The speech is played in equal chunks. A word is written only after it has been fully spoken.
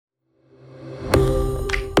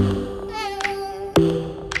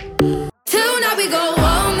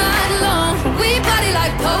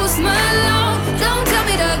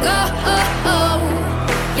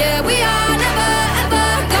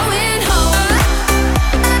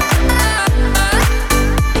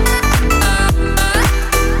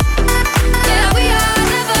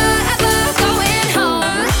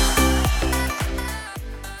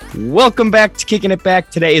Welcome back to Kicking It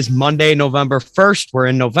Back. Today is Monday, November 1st. We're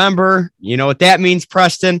in November. You know what that means,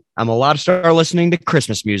 Preston? I'm allowed to start listening to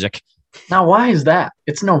Christmas music. Now, why is that?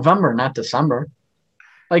 It's November, not December.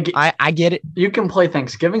 Like, I get it. You can play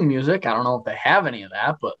Thanksgiving music. I don't know if they have any of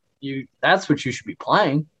that, but that's what you should be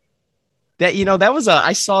playing.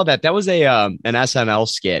 I saw that. That was an SNL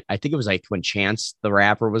skit. I think it was like when Chance the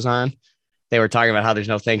Rapper was on. They were talking about how there's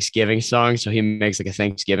no Thanksgiving song, so he makes like a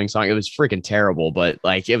Thanksgiving song. It was freaking terrible, but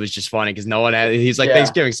like it was just funny because no one had. He's like,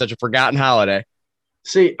 Thanksgiving's such a forgotten holiday.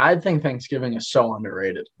 See, I think Thanksgiving is so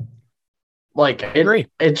underrated. Like, I agree.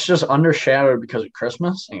 It's just undershadowed because of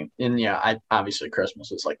Christmas, and obviously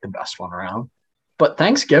Christmas is like the best one around. But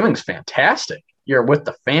Thanksgiving's fantastic. You're with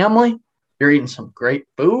the family. You're eating some great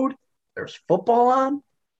food. There's football on.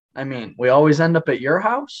 I mean, we always end up at your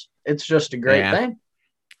house. It's just a great thing.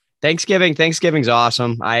 Thanksgiving's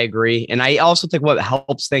awesome. I agree. And I also think what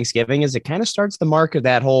helps Thanksgiving is it kind of starts the mark of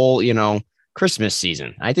that whole, Christmas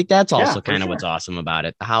season. I think that's also kind of what's awesome about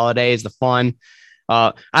it. The holidays, the fun.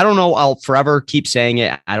 I don't know. I'll forever keep saying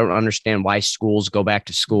it. I don't understand why schools go back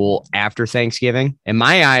to school after Thanksgiving. In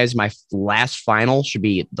my eyes, my last final should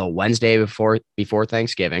be the Wednesday before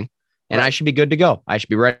Thanksgiving. And I should be good to go. I should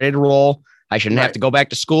be ready to roll. I shouldn't have to go back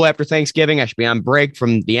to school after Thanksgiving. I should be on break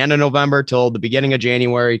from the end of November till the beginning of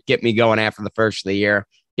January. Get me going after the first of the year.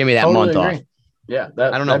 Give me that month off. Yeah, I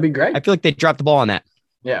don't know. That'd be great. I feel like they dropped the ball on that.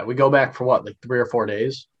 Yeah, we go back for what, like 3 or 4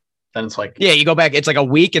 days? Then it's like, you go back. It's like a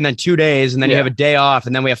week and then 2 days, and then you have a day off,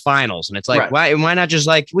 and then we have finals. And it's like, why not just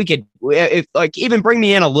like we could, even bring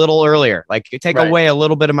me in a little earlier, like take away a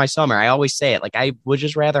little bit of my summer. I always say it, like I would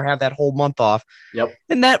just rather have that whole month off. Yep.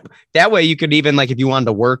 And that way you could even like if you wanted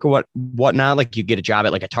to work or whatnot, like you get a job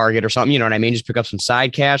at like a Target or something. You know what I mean? Just pick up some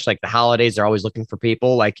side cash. Like the holidays, they're always looking for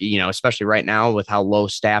people. Like especially right now with how low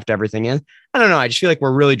staffed everything is. I don't know. I just feel like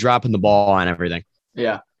we're really dropping the ball on everything.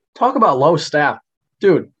 Yeah. Talk about low staff,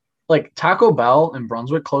 dude. Like Taco Bell in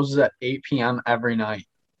Brunswick closes at 8 p.m. every night,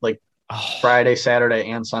 like Friday, Saturday,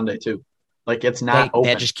 and Sunday too. Like it's not open.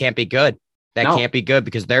 That just can't be good. Can't be good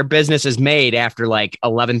because their business is made after like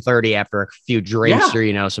 11:30 after a few drinks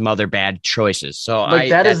or some other bad choices. So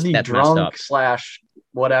that is the drunk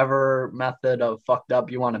 / whatever method of fucked up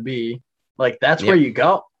you want to be. Like that's where you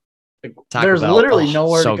go. Like, there's literally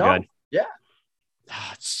nowhere to go. Good. Yeah,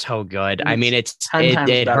 it's so good. I mean, it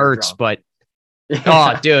hurts, drunk. But.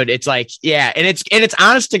 Oh, dude, it's like, and it's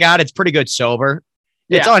honest to God, it's pretty good sober.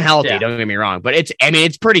 It's unhealthy, don't get me wrong, but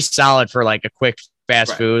it's pretty solid for like a quick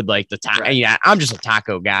fast food, like the taco. Yeah, I'm just a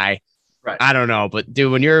taco guy. Right. I don't know, but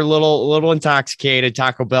dude, when you're a little intoxicated,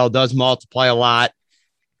 Taco Bell does multiply a lot.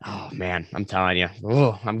 Oh man, I'm telling you,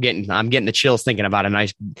 I'm getting the chills thinking about a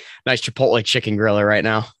nice Chipotle chicken griller right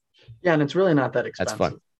now. Yeah, and it's really not that expensive.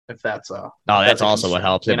 That's fun. If that's that's also what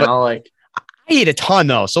helps. Like. I eat a ton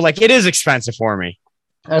though, so like it is expensive for me.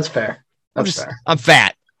 That's fair. Fair. I'm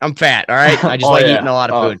fat. All right. I just eating a lot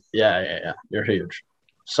of food. Yeah. You're huge.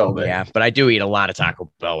 So big. Yeah, but I do eat a lot of Taco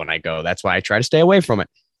Bell when I go. That's why I try to stay away from it.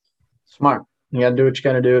 Smart. You got to do what you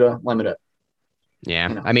got to do to limit it.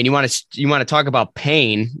 Yeah. I mean, you want to talk about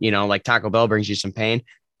pain, like Taco Bell brings you some pain.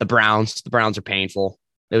 The Browns are painful.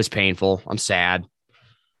 It was painful. I'm sad.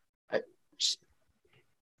 I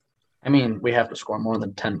mean, we have to score more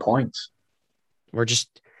than 10 points. We're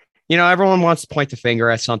just, everyone wants to point the finger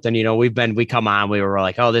at something. We were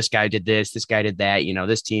like, oh, this guy did this guy did that.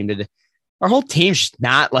 This team did it. Our whole team's just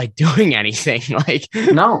not like doing anything. Like,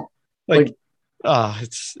 no,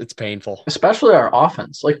 it's painful. Especially our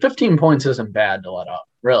offense. Like 15 points isn't bad to let up,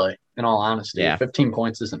 really, in all honesty. 15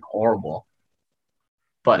 points isn't horrible.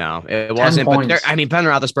 But no, it wasn't. But Ben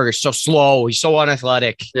Roethlisberger's so slow. He's so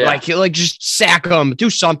unathletic. Yeah. Like just sack him, do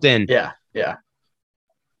something. Yeah.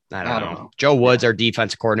 I don't know. Joe Woods, our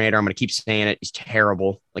defensive coordinator. I'm going to keep saying it. He's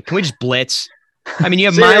terrible. Like, can we just blitz? I mean, you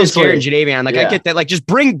have Myles Garrett and Jadeveon. Like, I get that. Like, just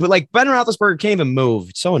Ben Roethlisberger can't even move.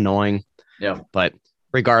 It's so annoying. Yeah. But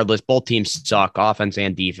regardless, both teams suck, offense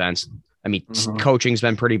and defense. I mean, coaching's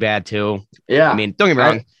been pretty bad too. Yeah. I mean, don't get me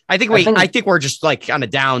wrong. I think we're just like on a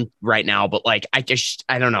down right now. But like, I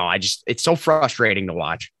don't know. It's so frustrating to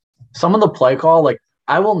watch. Some of the play call, like,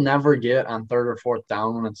 I will never get on 3rd or 4th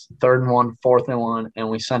down when it's 3rd and 1, 4th and 1, and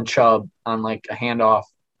we send Chubb on like a handoff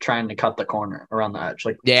trying to cut the corner around the edge.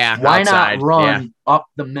 Like, why not run up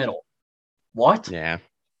the middle? What? Yeah.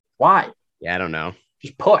 Why? Yeah, I don't know.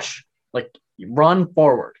 Just push. Like, run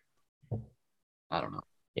forward. I don't know.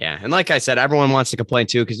 Yeah, and like I said, everyone wants to complain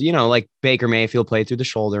too because, like Baker Mayfield played through the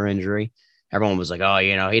shoulder injury. Everyone was like, oh,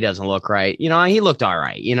 he doesn't look right. He looked all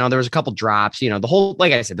right. There was a couple drops.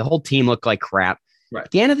 Like I said, the whole team looked like crap. Right.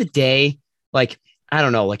 At the end of the day, like, I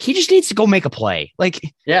don't know, like he just needs to go make a play. Like,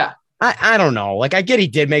 yeah, I don't know. Like, I get he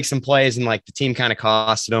did make some plays and like the team kind of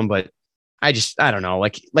costed him, but I don't know.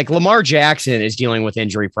 Like Lamar Jackson is dealing with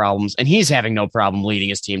injury problems and he's having no problem leading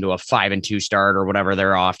his team to a 5-2 start or whatever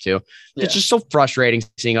they're off to. Yeah. It's just so frustrating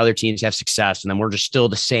seeing other teams have success and then we're just still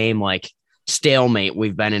the same like stalemate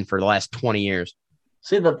we've been in for the last 20 years.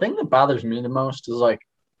 See, the thing that bothers me the most is like,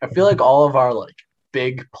 I feel like all of our like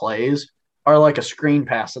big plays are like a screen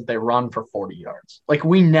pass that they run for 40 yards. Like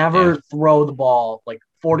we never throw the ball like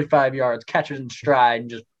 45 yards, catch it in stride, and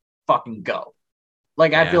just fucking go.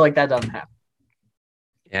 Like I feel like that doesn't happen.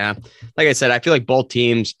 Yeah. Like I said, I feel like both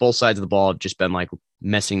teams, both sides of the ball have just been like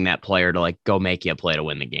missing that player to like go make you a play to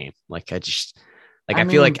win the game. Like I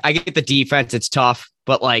feel like I get the defense, it's tough,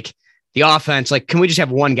 but like the offense, like, can we just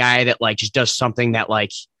have one guy that like just does something that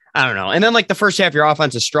like, I don't know. And then like the first half, your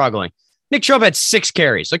offense is struggling. Nick Chubb had 6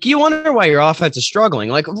 carries. Like you wonder why your offense is struggling.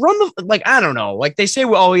 Like run the, like, I don't know. Like they say,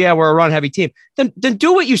 well, oh yeah, we're a run heavy team. Then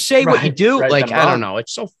do what you say, what you do. Like, I don't know.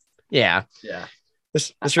 It's so, yeah. Yeah.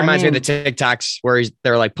 This reminds me of the TikToks where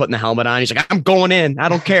they're like putting the helmet on. He's like, I'm going in. I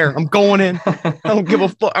don't care. I'm going in. I don't give a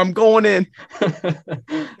fuck. I'm going in.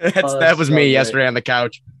 That was so me yesterday on the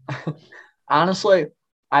couch. Honestly,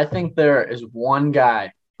 I think there is one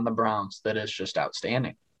guy on the Browns that is just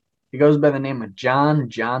outstanding. He goes by the name of John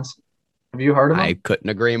Johnson. Have you heard of him? I couldn't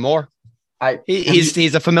agree more.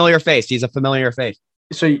 He's a familiar face. He's a familiar face.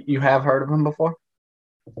 So you have heard of him before?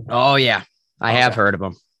 Oh yeah, I have heard of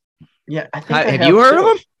him. Yeah, I think. Have you heard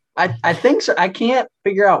of him? I think so. I can't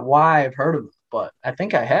figure out why I've heard of him, but I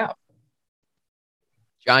think I have.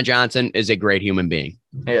 John Johnson is a great human being.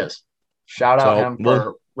 He is. Shout out him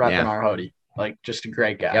for repping our hoodie. Like, just a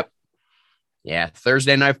great guy. Yep. Yeah.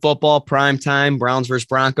 Thursday night football, prime time, Browns versus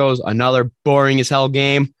Broncos. Another boring as hell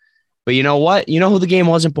game. But you know what? You know who the game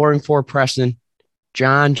wasn't boring for, Preston?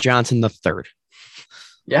 John Johnson III.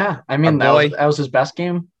 Yeah. I mean, that was his best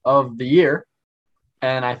game of the year.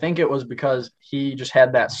 And I think it was because he just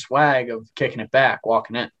had that swag of kicking it back,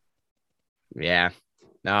 walking in. Yeah.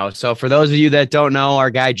 No. So for those of you that don't know, our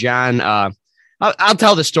guy, John, I'll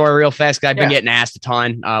tell the story real fast because I've been getting asked a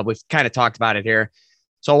ton. We've kind of talked about it here.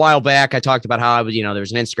 So a while back, I talked about how I was, there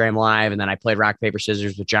was an Instagram live and then I played rock, paper,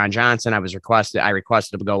 scissors with John Johnson. I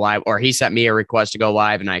requested to go live, or he sent me a request to go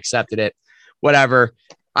live and I accepted it. Whatever.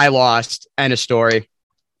 I lost. End of story.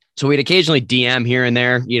 So we'd occasionally DM here and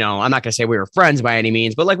there. I'm not going to say we were friends by any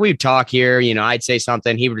means, but like we'd talk here, I'd say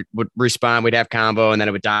something, he would respond, we'd have combo, and then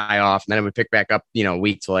it would die off, and then it would pick back up,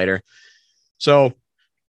 weeks later. So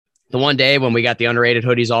the one day when we got the underrated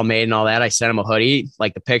hoodies all made and all that, I sent him a hoodie,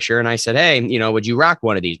 like the picture, and I said, hey, would you rock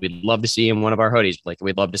one of these? We'd love to see in one of our hoodies. Like,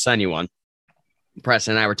 we'd love to send you one.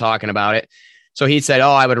 Preston and I were talking about it. So he said,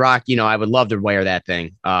 oh, I would rock, I would love to wear that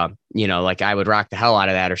thing. Like I would rock the hell out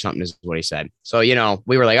of that or something is what he said. So,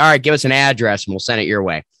 we were like, all right, give us an address and we'll send it your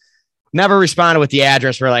way. Never responded with the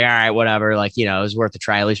address. We're like, all right, whatever. Like, it was worth a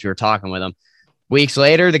try. At least we were talking with him. Weeks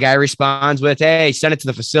later, the guy responds with, hey, send it to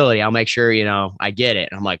the facility. I'll make sure, I get it.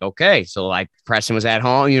 And I'm like, okay. So like Preston was at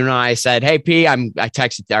home, I said, hey, P, I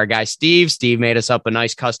texted our guy, Steve. Steve made us up a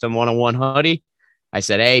nice custom 101 hoodie. I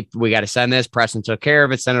said, hey, we got to send this. Preston took care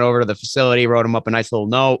of it, sent it over to the facility, wrote him up a nice little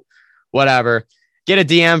note, whatever. Get a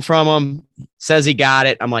DM from him, says he got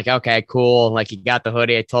it. I'm like, okay, cool. Like, he got the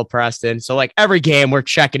hoodie. I told Preston. So like every game we're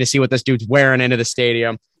checking to see what this dude's wearing into the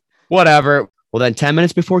stadium, whatever. Well, then 10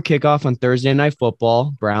 minutes before kickoff on Thursday night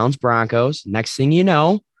football, Browns, Broncos. Next thing you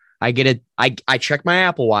know, I get it. I check my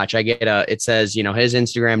Apple Watch. I get it says, his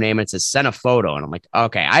Instagram name. And it says send a photo. And I'm like,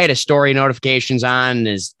 okay, I had his story notifications on,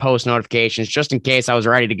 his post notifications, just in case I was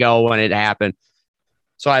ready to go when it happened.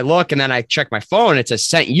 So I look and then I check my phone. And it says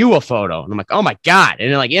sent you a photo. And I'm like, oh my God.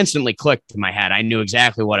 And it like instantly clicked in my head. I knew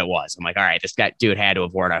exactly what it was. I'm like, all right, this dude had to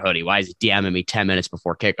have worn a hoodie. Why is he DMing me 10 minutes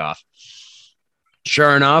before kickoff?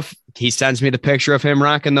 Sure enough, he sends me the picture of him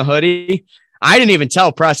rocking the hoodie. I didn't even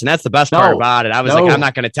tell Preston. That's the best part about it. I was like, I'm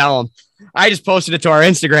not going to tell him. I just posted it to our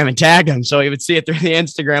Instagram and tagged him so he would see it through the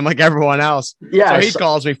Instagram like everyone else. Yeah. So he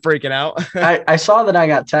calls me freaking out. I saw that I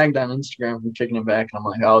got tagged on Instagram from kicking it back. And I'm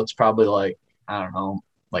like, oh, it's probably like, I don't know,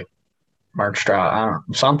 like Mark Stroud. I don't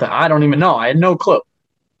know, something. I don't even know. I had no clue.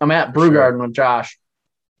 I'm at Brew Garden with Josh.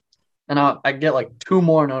 And I get like 2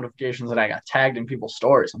 more notifications that I got tagged in people's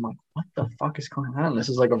stories. I'm like, what the fuck is going on? This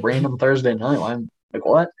is like a random Thursday night. I'm like,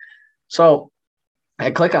 what? So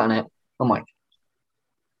I click on it. I'm like,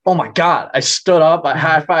 oh my God. I stood up. I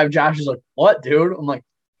high-fived Josh. He's like, what, dude? I'm like,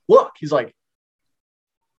 look. He's like,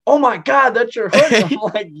 oh my God, that's your hoodie.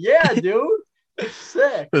 I'm like, yeah, dude.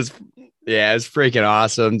 Sick. It's freaking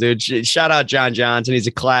awesome, dude. Shout out John Johnson. He's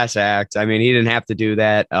a class act. I mean, he didn't have to do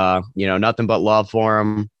that. Nothing but love for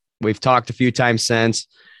him. We've talked a few times since.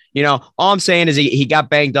 all I'm saying is he got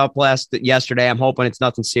banged up yesterday. I'm hoping it's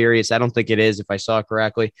nothing serious. I don't think it is, if I saw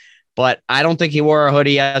correctly. But I don't think he wore a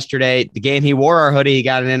hoodie yesterday. The game he wore our hoodie, he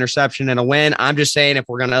got an interception and a win. I'm just saying, if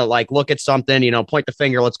we're going to look at something, point the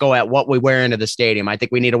finger, let's go at what we wear into the stadium. I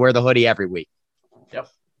think we need to wear the hoodie every week. Yep.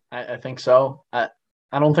 I think so. I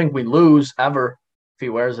don't think we lose ever if he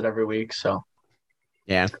wears it every week. So,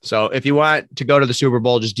 yeah. So if you want to go to the Super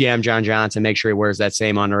Bowl, just DM John Johnson, make sure he wears that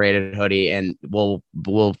same underrated hoodie, and we'll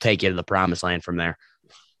take you to the promised land from there.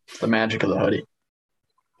 It's the magic of the hoodie.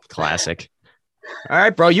 Classic. All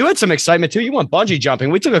right, bro. You had some excitement too. You went bungee jumping.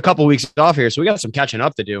 We took a couple weeks off here, so we got some catching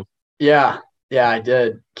up to do. Yeah, I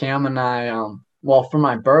did. Cam and I, for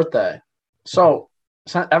my birthday. So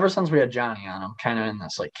ever since we had Johnny on, I'm kind of in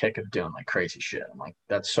this kick of doing crazy shit. I'm like,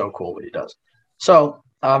 that's so cool what he does. So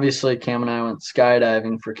obviously, Cam and I went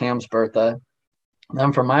skydiving for Cam's birthday. And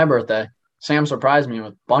then for my birthday, Sam surprised me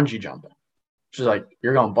with bungee jumping. She's like,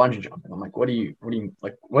 "You're going bungee jumping." I'm like, what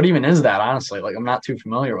even is that? Honestly, I'm not too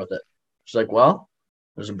familiar with it. She's like, "Well,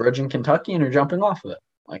 there's a bridge in Kentucky and you're jumping off of it."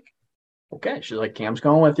 I'm like, okay. She's like, "Cam's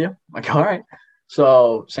going with you." I'm like, all right.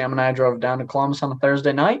 So Sam and I drove down to Columbus on a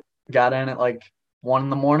Thursday night, got in at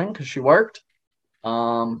 1 a.m. because she worked.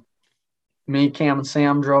 Me, Cam, and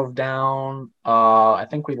Sam drove down. I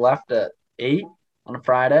think we left at 8 on a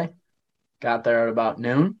Friday. Got there at about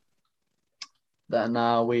noon.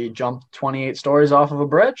 Then we jumped 28 stories off of a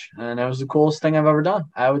bridge, and it was the coolest thing I've ever done.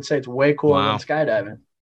 I would say it's way cooler than skydiving.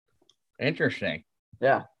 Interesting.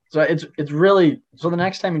 Yeah. So it's really – so the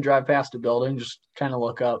next time you drive past a building, just kind of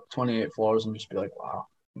look up 28 floors and just be like, wow,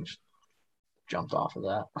 I just jumped off of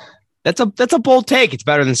that. That's a bold take. It's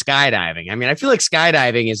better than skydiving. I mean, I feel like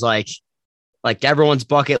skydiving is like everyone's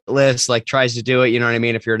bucket list, tries to do it. You know what I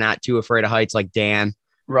mean? If you're not too afraid of heights, like Dan.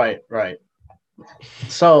 Right.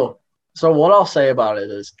 So what I'll say about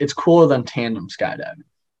it is it's cooler than tandem skydiving.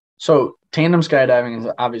 So tandem skydiving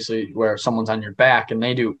is obviously where someone's on your back and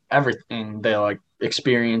they do everything. They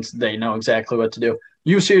experience. They know exactly what to do.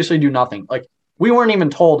 You seriously do nothing. We weren't even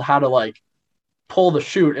told how to pull the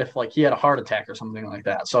chute if he had a heart attack or something like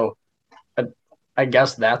that. So I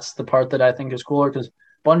guess that's the part that I think is cooler, because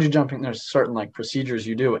bungee jumping, there's certain procedures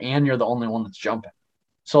you do and you're the only one that's jumping.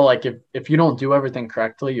 So if you don't do everything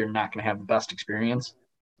correctly, you're not going to have the best experience.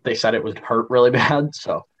 They said it would hurt really bad.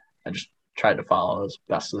 So I just tried to follow as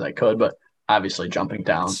best as I could, but obviously jumping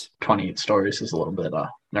down 28 stories is a little bit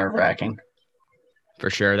nerve wracking. For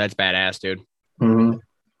sure. That's badass, dude. Mm-hmm.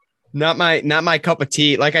 Not my cup of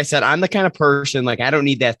tea. Like I said, I'm the kind of person, I don't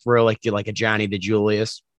need that thrill like a Johnny the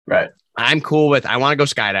Julius. Right. I'm cool with, I want to go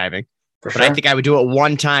skydiving. But I think I would do it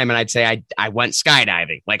one time and I'd say I went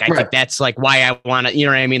skydiving. I think that's why I want to, you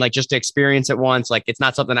know what I mean? Just to experience it once. It's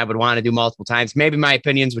not something I would want to do multiple times. Maybe my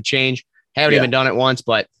opinions would change. Haven't even done it once,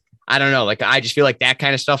 but I don't know. I just feel that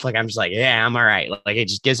kind of stuff. I'm just yeah, I'm all right. It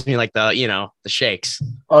just gives me the shakes.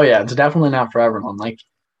 Oh yeah. It's definitely not for everyone.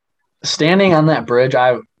 Standing on that bridge,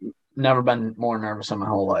 I've never been more nervous in my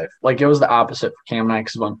whole life. It was the opposite for Cam and I,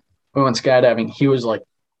 because when we went skydiving, he was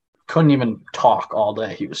couldn't even talk all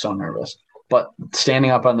day. He was so nervous. But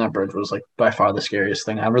standing up on that bridge was by far the scariest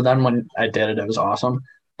thing ever. Then when I did it, it was awesome.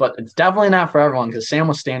 But it's definitely not for everyone, because Sam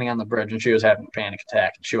was standing on the bridge and she was having a panic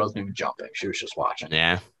attack and she wasn't even jumping. She was just watching.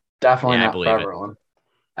 Yeah. Definitely not for everyone.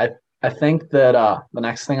 I think that the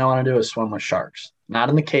next thing I want to do is swim with sharks. Not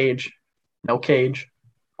in the cage. No cage.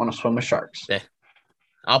 I want to swim with sharks. Yeah.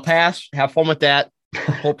 I'll pass. Have fun with that.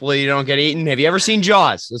 Hopefully you don't get eaten. Have you ever seen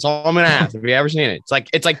Jaws? That's all I'm gonna ask. Have you ever seen it?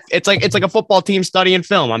 It's like a football team studying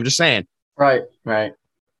film. I'm just saying. Right.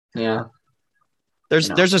 Yeah. There's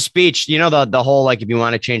a speech, the whole if you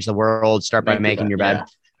want to change the world, start by making your bed.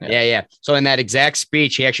 Yeah. So in that exact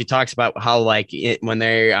speech, he actually talks about how when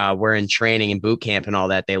they were in training and boot camp and all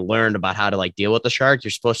that, they learned about how to deal with the shark.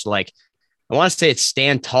 You're supposed to I want to say it's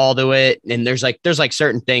stand tall to it, and there's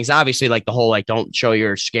certain things. Obviously, the whole don't show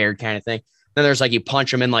you're scared kind of thing. Then there's you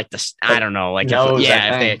punch them in I don't know,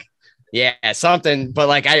 something.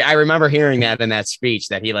 But I remember hearing that in that speech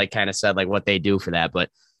that he kind of said what they do for that. But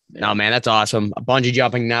no, man, that's awesome. Bungee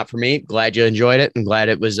jumping, not for me. Glad you enjoyed it, and glad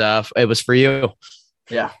it was for you.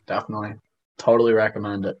 Yeah, definitely. Totally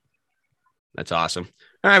recommend it. That's awesome.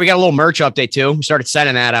 All right, we got a little merch update too. We started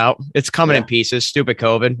sending that out. It's coming in pieces. Stupid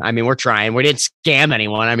COVID. I mean, we're trying. We didn't scam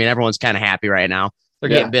anyone. I mean, everyone's kind of happy right now. They're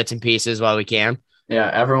getting bits and pieces while we can.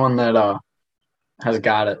 Yeah, everyone that has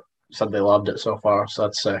got it said they loved it so far. So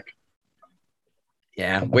that's sick.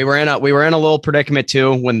 Yeah, we were in a little predicament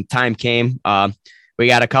too when time came. We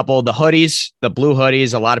got a couple of the hoodies, the blue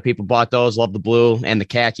hoodies. A lot of people bought those. Love the blue and the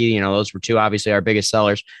khaki. Those were two obviously our biggest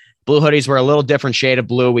sellers. Blue hoodies were a little different shade of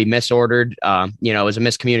blue. We misordered. It was a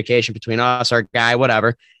miscommunication between us, our guy,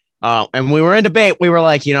 whatever. And we were in debate. We were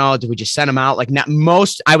like, do we just send them out? Like not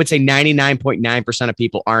most, I would say 99.9% of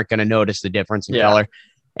people aren't going to notice the difference in color.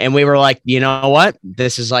 And we were like, you know what?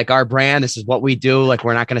 This is like our brand. This is what we do. Like,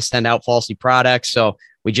 we're not going to send out falsy products. So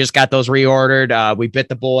we just got those reordered. We bit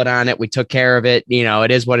the bullet on it. We took care of it.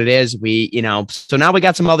 It is what it is. So now we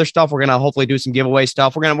got some other stuff. We're going to hopefully do some giveaway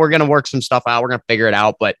stuff. We're going to work some stuff out. We're going to figure it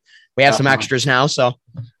out, but we have some extras now. So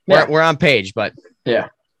we're on page, but yeah,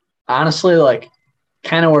 honestly, like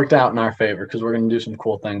kind of worked out in our favor because we're going to do some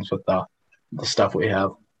cool things with the stuff we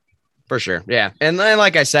have. For sure. Yeah. And then,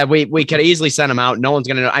 like I said, we could easily send them out. No one's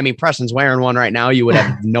going to know. I mean, Preston's wearing one right now. You would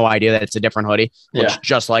have no idea that it's a different hoodie. Looks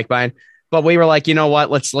just like mine. But we were like, you know what?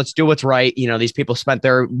 Let's do what's right. These people spent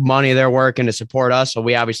their money, their work, and to support us. So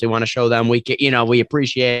we obviously want to show them we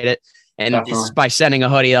appreciate it. And by sending a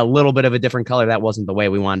hoodie a little bit of a different color, that wasn't the way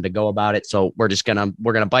we wanted to go about it. So we're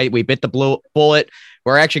gonna bite. We bit the bullet.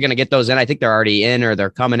 We're actually gonna get those in. I think they're already in or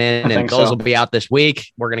they're coming in, and those will be out this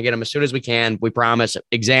week. We're gonna get them as soon as we can. We promise.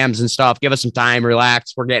 Exams and stuff. Give us some time.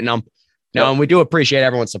 Relax. We're getting them. And we do appreciate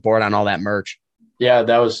everyone's support on all that merch. Yeah,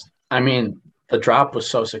 the drop was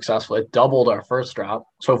so successful. It doubled our first drop.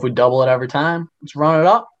 So if we double it every time, let's run it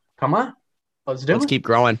up. Come on. Let's do it. Let's keep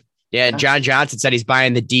growing. Yeah, John Johnson said he's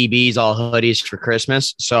buying the DBs all hoodies for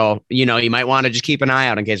Christmas. So, you might want to just keep an eye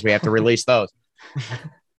out in case we have to release those.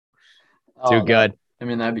 Too good.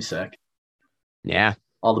 That'd be sick. Yeah.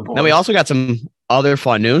 All the boys. Then we also got some other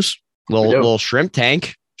fun news. Little Shrimp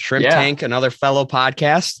Tank. Tank, another fellow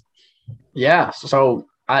podcast. Yeah. So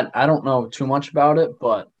I don't know too much about it,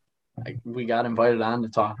 but we got invited on to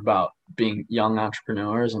talk about being young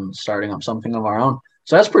entrepreneurs and starting up something of our own.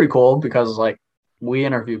 So that's pretty cool because we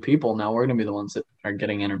interview people. Now we're going to be the ones that are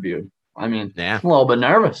getting interviewed. I'm a little bit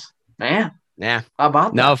nervous, man. Yeah. How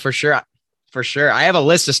about that? No, for sure. For sure. I have a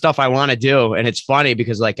list of stuff I want to do. And it's funny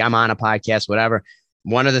because I'm on a podcast, whatever.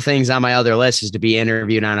 One of the things on my other list is to be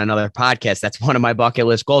interviewed on another podcast. That's one of my bucket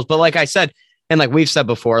list goals. But like I said, and like we've said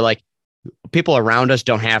before, people around us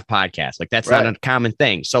don't have podcasts. That's not a common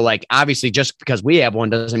thing. So obviously just because we have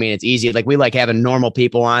one doesn't mean it's easy. We like having normal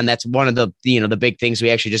people on. That's one of the, the big things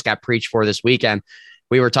we actually just got preached for this weekend.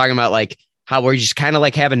 We were talking about how we're just kind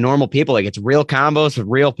of having normal people. It's real combos with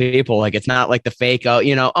real people. It's not like the fake,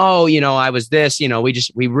 I was this,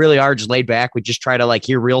 we really are just laid back. We just try to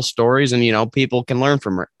hear real stories and, people can learn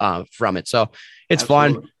from it. So it's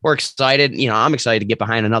fun. We're excited. I'm excited to get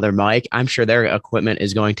behind another mic. I'm sure their equipment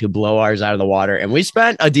is going to blow ours out of the water. And we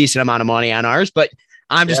spent a decent amount of money on ours, but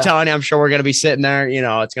I'm just telling you, I'm sure we're going to be sitting there.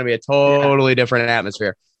 It's going to be a totally different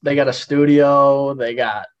atmosphere. They got a studio.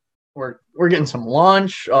 We're getting some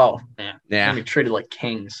lunch. Oh, man. Yeah. We're going to be treated like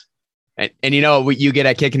kings. And what you get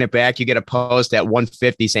at Kicking It Back? You get a post at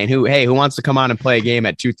 1:50 saying, who wants to come on and play a game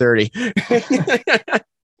at 2:30? That's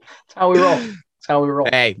how we roll.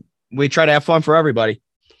 Hey, we try to have fun for everybody.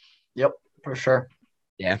 Yep, for sure.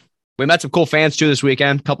 Yeah. We met some cool fans too this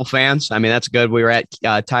weekend. Couple fans. That's good. We were at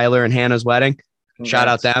Tyler and Hannah's wedding. Congrats. Shout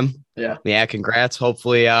out them. Yeah. Yeah. Congrats.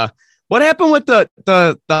 Hopefully, what happened with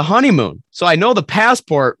the honeymoon? So I know the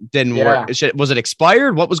passport didn't work. Was it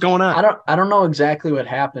expired? What was going on? I don't know exactly what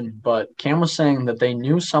happened, but Cam was saying that they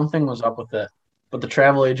knew something was up with it, but the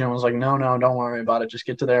travel agent was like, no, don't worry about it. Just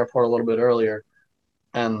get to the airport a little bit earlier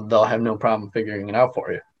and they'll have no problem figuring it out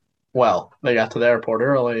for you. Well, they got to the airport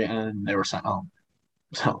early and they were sent home.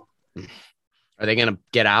 So are they going to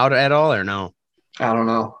get out at all or no? I don't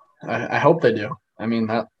know. I hope they do.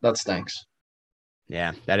 That stinks.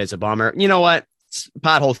 Yeah, that is a bummer. You know what? It's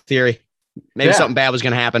pothole theory. Maybe something bad was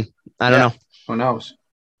going to happen. I don't know. Who knows?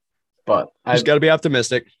 But I just got to be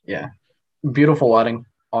optimistic. Yeah. Beautiful wedding.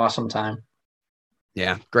 Awesome time.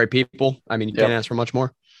 Yeah. Great people. You can't ask for much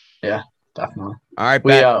more. Yeah, definitely. All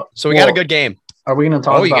right. So we got a good game. Are we going to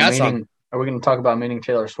talk about meeting? Are we going to talk about meeting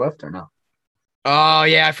Taylor Swift or no? Oh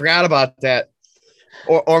yeah, I forgot about that.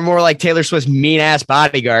 Or more like Taylor Swift's mean ass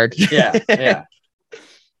bodyguard. Yeah.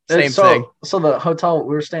 Same thing. So the hotel,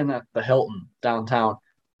 we were staying at the Hilton downtown,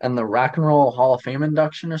 and the Rock and Roll Hall of Fame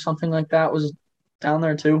induction or something like that was down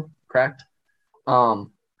there too, correct? So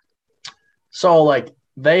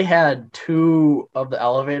they had two of the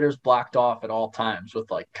elevators blocked off at all times with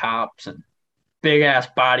cops and big ass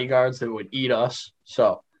bodyguards that would eat us.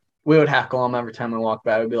 So we would heckle them every time we walked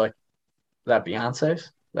by. We'd be like, "Is that Beyonce's?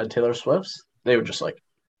 Is that Taylor Swift's?" They would just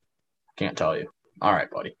can't tell you. All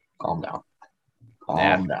right, buddy, calm down.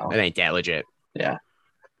 Calm down. It ain't that legit. Yeah.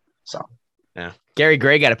 So. Yeah. Gary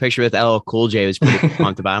Gray got a picture with LL Cool J. He was pretty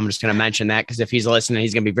pumped about it. I'm just going to mention that because if he's listening,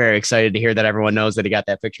 he's going to be very excited to hear that everyone knows that he got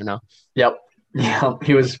that picture now. Yep. Yeah.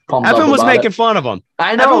 He was pumped. Everyone was making fun of him.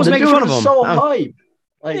 I know. Everyone was making fun of him. So hype.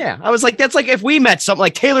 Like, yeah, I was like, that's like if we met something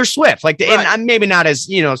like Taylor Swift, like, and I'm maybe not as,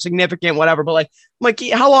 significant, whatever, but like,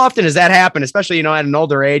 how often does that happen? Especially, at an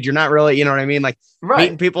older age, you're not really, you know what I mean? Like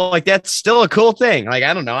meeting people like that's still a cool thing. Like,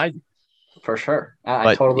 I don't know. For sure.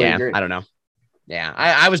 I totally agree. I don't know. Yeah.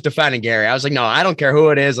 I was defending Gary. I was like, no, I don't care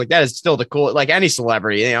who it is. Like that is still the cool, like any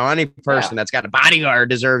celebrity, any person that's got a bodyguard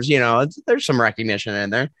deserves, there's some recognition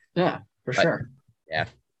in there. Yeah, for sure. Yeah.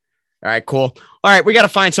 All right, cool. All right, we got to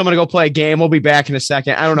find someone to go play a game. We'll be back in a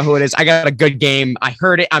second. I don't know who it is. I got a good game. I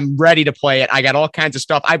heard it. I'm ready to play it. I got all kinds of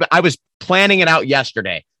stuff. I was planning it out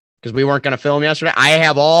yesterday because we weren't going to film yesterday. I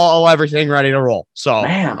have everything ready to roll. So,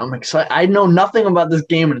 man, I'm excited. I know nothing about this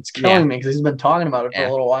game, and it's killing me because he's been talking about it for a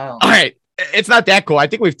little while. All right. It's not that cool. I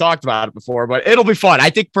think we've talked about it before, but it'll be fun. I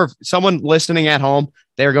think for someone listening at home,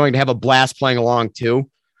 they're going to have a blast playing along too.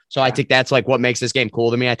 So I think that's like what makes this game cool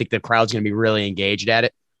to me. I think the crowd's going to be really engaged at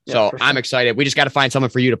it. So sure. I'm excited. We just got to find someone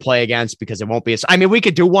for you to play against because it won't be we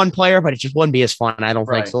could do one player, but it just wouldn't be as fun. I don't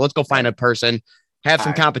think so. Let's go find a person, have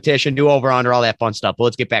some competition, do over, under, all that fun stuff. But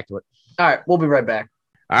let's get back to it. All right. We'll be right back.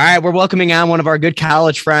 All right. We're welcoming on one of our good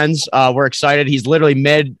college friends. We're excited. He's literally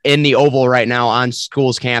mid in the Oval right now on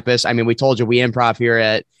school's campus. We told you we improv here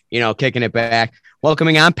at, Kicking It Back.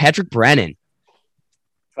 Welcoming on Patrick Brennan.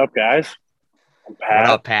 What's up, guys? I'm Pat. What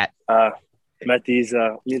up, Pat? Met these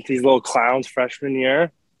little clowns freshman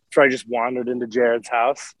year. So I just wandered into Jared's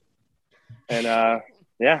house, and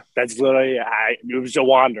that's literally it was a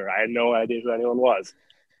wander. I had no idea who anyone was.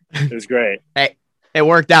 It was great. Hey, it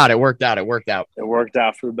worked out. It worked out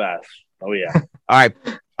for the best. Oh yeah. All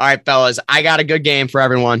right, fellas. I got a good game for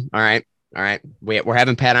everyone. All right. We're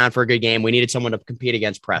having Pat on for a good game. We needed someone to compete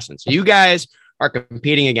against Preston. So you guys are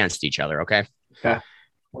competing against each other. Okay. Okay.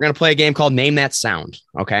 We're gonna play a game called Name That Sound.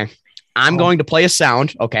 Okay. I'm going to play a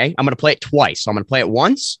sound. Okay. I'm going to play it twice. So I'm going to play it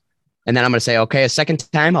once. And then I'm going to say, okay, a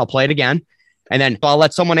second time, I'll play it again. And then I'll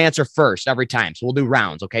let someone answer first every time. So we'll do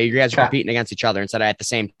rounds. Okay. You guys are competing against each other instead of at the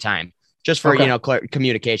same time, just for,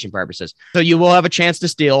 communication purposes. So you will have a chance to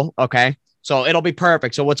steal. Okay. So it'll be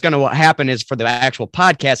perfect. So what's going to happen is for the actual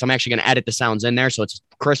podcast, I'm actually going to edit the sounds in there. So it's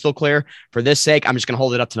crystal clear. For this sake, I'm just going to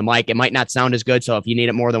hold it up to the mic. It might not sound as good. So if you need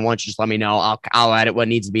it more than once, just let me know. I'll edit what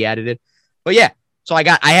needs to be edited. But yeah. So I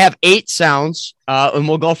have 8 sounds, and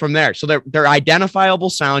we'll go from there. So they're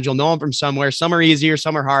identifiable sounds. You'll know them from somewhere. Some are easier,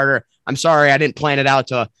 some are harder. I'm sorry, I didn't plan it out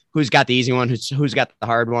to who's got the easy one, who's got the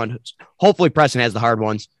hard one. Hopefully, Preston has the hard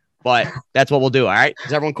ones, but that's what we'll do. All right,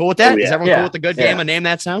 is everyone cool with that? Is everyone cool with the good game of Name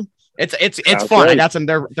That Sound? It's fun. I got some.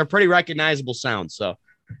 They're pretty recognizable sounds. So, all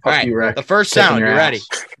right, the first sound. You ready?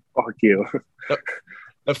 Fuck you.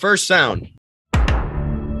 The first sound.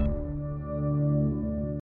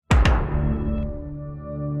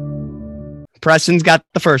 Preston's got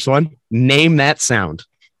the first one. Name that sound.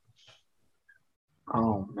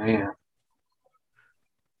 Oh man.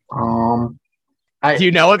 Do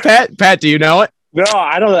you know it, Pat? Pat, do you know it? No,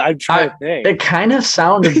 I don't. I'm trying to think. It kind of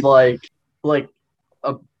sounded like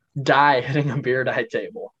a die hitting a beer die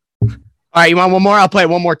table. All right, you want one more? I'll play it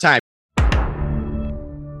one more time.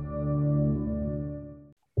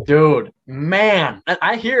 Dude, man,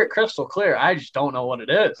 I hear it crystal clear. I just don't know what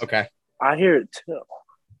it is. Okay. I hear it too.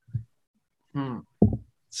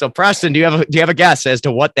 So Preston, do you have a guess as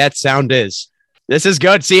to what that sound is? This is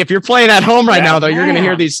good. See, if you're playing at home right now, though, you're going to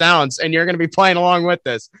hear these sounds and you're going to be playing along with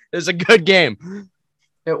this. This is a good game.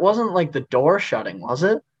 It wasn't like the door shutting, was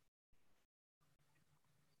it?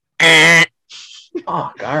 Oh,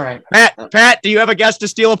 all right. Pat, do you have a guess to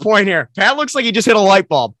steal a point here? Pat looks like he just hit a light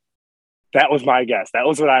bulb. That was my guess. That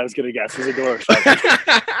was what I was going to guess. It was a door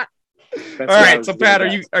shutting. All right, so Pat,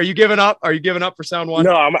 are you giving up? Are you giving up for sound one?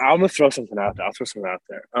 No, I'm gonna throw something out there. I'll throw something out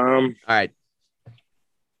there. All right.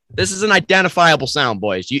 This is an identifiable sound,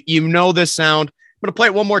 boys. You know this sound. I'm gonna play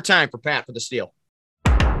it one more time for Pat for the steal.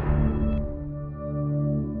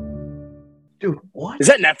 Dude, what? Is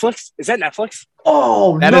that Netflix?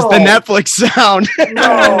 Oh, that is the Netflix sound.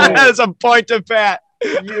 No. That is a point to Pat.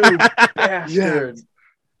 You bastard.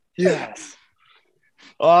 Yes.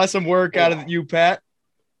 Awesome work out of you, Pat.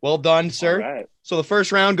 Well done, sir. Right. So the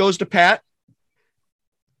first round goes to Pat.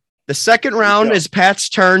 The second round is Pat's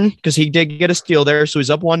turn because he did get a steal there, so he's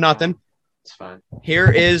up 1-0. It's fine.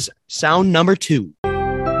 Here is sound number 2. All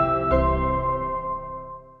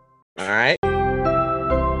right.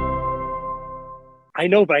 I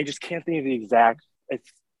know, but I just can't think of the exact.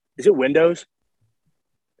 Is it Windows?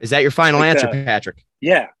 Is that your final answer, Patrick?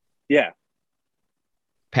 Yeah.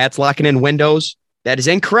 Pat's locking in Windows. That is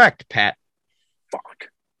incorrect, Pat. Fuck.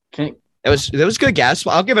 That was a good guess.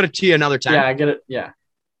 I'll give it to you another time. Yeah, I get it. Yeah.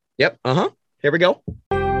 Yep. Here we go.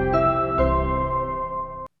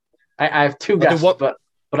 I have 2 guesses, but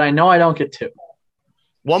I know I don't get 2.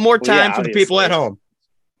 One more Well, yeah, time for the people at obviously. home.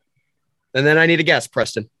 And then I need a guess,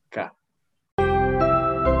 Preston. Okay.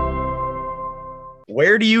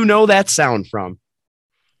 Where do you know that sound from?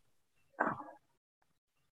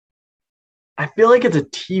 I feel like it's a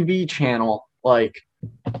TV channel. Like,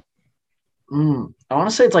 I want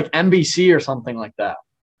to say it's like NBC or something like that.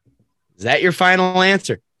 Is that your final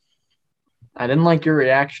answer? I didn't like your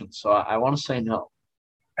reaction, so I want to say no.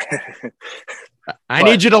 I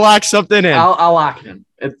need you to lock something in. I'll lock it in.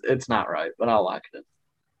 It's not right, but I'll lock it in.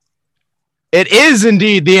 It is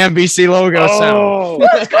indeed the NBC logo sound.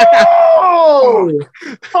 Let's go!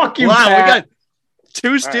 Fuck you, Wow, Pat. we got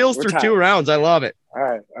 2 steals we're through tied. 2 rounds. I love it. All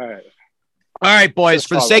right. All right, boys, Just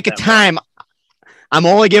for the follow sake of that time, I'm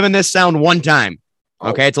only giving this sound one time.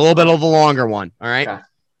 Okay, it's a little bit of a longer one. All right. Okay.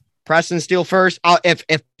 Preston steal first.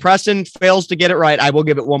 If Preston fails to get it right, I will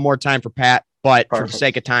give it one more time for Pat. But for the Perfect.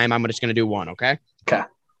 sake of time, I'm just going to do one. Okay. Okay.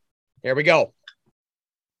 Here we go.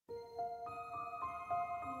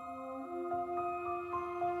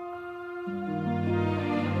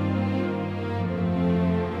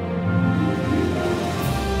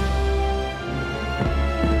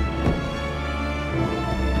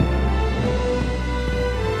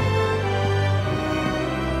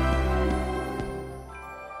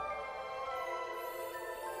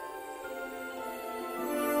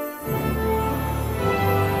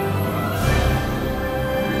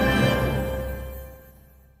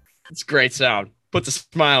 It's a great sound. Puts a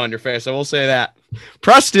smile on your face. I will say that.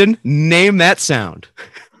 Preston, name that sound.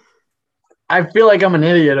 I feel like I'm an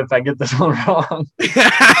idiot if I get this one wrong.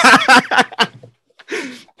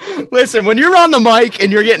 Listen, when you're on the mic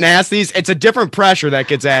and you're getting asked these, it's a different pressure that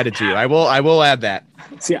gets added to you. I will add that.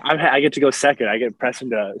 See, I get to go second. I get Preston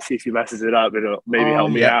to see if he messes it up. It'll maybe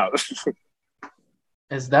help me yeah. out.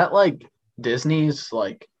 Is that like Disney's,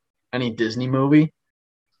 like any Disney movie?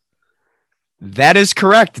 That is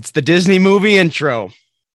correct. It's the Disney movie intro.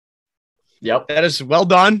 Yep. That is well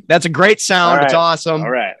done. That's a great sound. All It's right. awesome.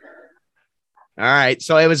 All right. All right.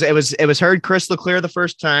 So it was heard crystal clear the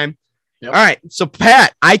first time. Yep. All right. So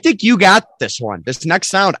Pat, I think you got this one. This next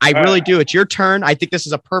sound, I All really right. do. It's your turn. I think this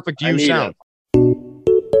is a perfect I you need sound.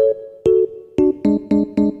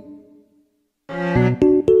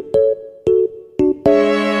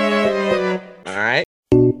 All right.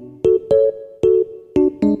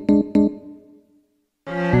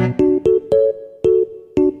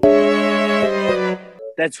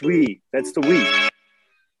 That's we. That's the we.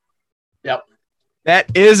 Yep.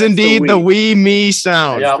 That is the indeed the we. wee me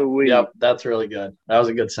sound. Yep. the Wii. Yep. That's really good. That was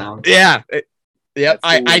a good sound. Yeah. Yep. That's the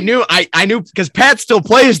I Wii. knew because Pat still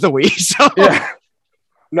plays the Wii. So Yeah.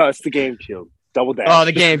 No, it's the GameCube. Double dash. oh,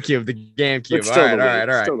 the GameCube. The GameCube. It's All still right. the All Wii. right.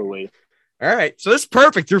 All right. Still the Wii. All right. So this is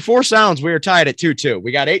perfect. Through 4 sounds, we are tied at 2-2.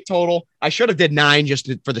 We got 8 total. I should have did 9 just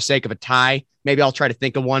for the sake of a tie. Maybe I'll try to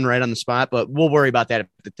think of one right on the spot, but we'll worry about that at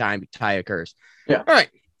the time tie occurs. Yeah. All right.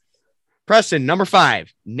 Preston, number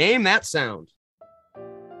 5. Name that sound.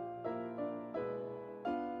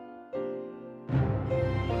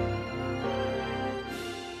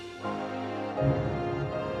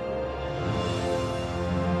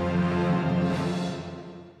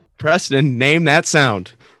 Preston, name that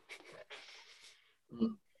sound.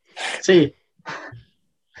 See,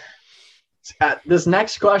 this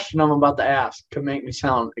next question I'm about to ask could make me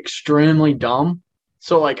sound extremely dumb.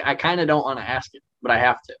 So, like, I kind of don't want to ask it, but I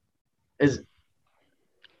have to.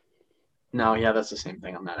 No, yeah, that's the same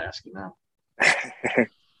thing. I'm not asking now.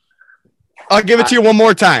 I'll give it to you one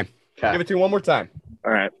more time. Okay. Give it to you one more time.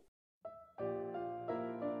 All right.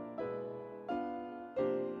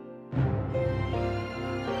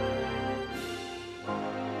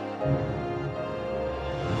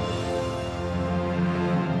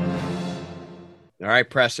 All right,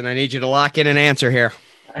 Preston, I need you to lock in an answer here.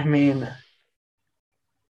 I mean,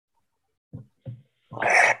 Do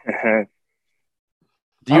I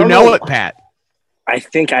you don't know know. it, Pat? I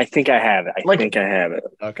think I have it. Like- I think I have it.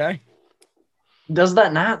 Okay. does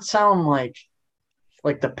that not sound like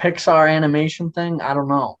the Pixar animation thing? I don't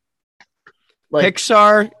know. Like,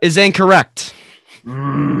 Pixar is incorrect.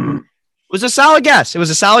 It was a solid guess. It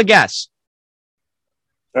was a solid guess.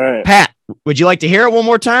 All right. Pat, would you like to hear it one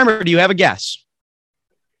more time, or do you have a guess?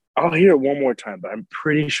 I'll hear it one more time, but I'm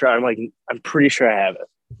pretty sure I'm pretty sure I have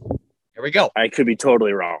it. Here we go. I could be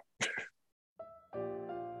totally wrong.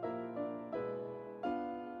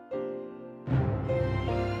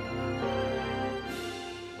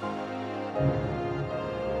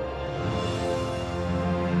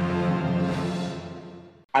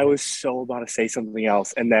 I was so about to say something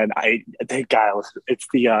else, and then thank God, it's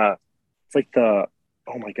like the,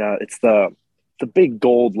 oh my God, it's the big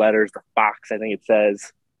gold letters, the Fox, I think it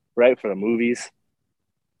says, right, for the movies.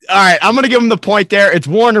 All right, I'm gonna give him the point there. It's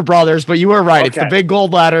Warner Brothers, but you were right. It's the Okay. big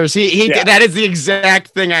gold letters. He Yeah. that is the exact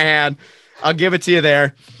thing I had. I'll give it to you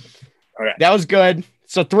there. Okay. That was good.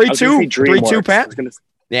 So I was gonna say 3-2, 3-2, DreamWorks. I Pat. was gonna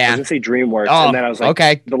Yeah. say DreamWorks, Oh, and then I was like,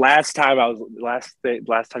 okay. the last time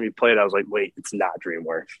you played, I was like, wait, it's not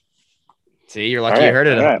DreamWorks. See, you're lucky All you right, heard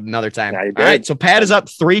it all right. another time. Yeah, you All right, did. so Pat is up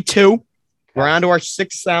 3-2. We're on to our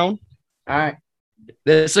sixth sound. All right.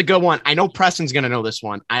 This is a good one. I know Preston's gonna know this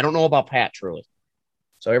one. I don't know about Pat truly.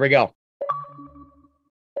 So here we go.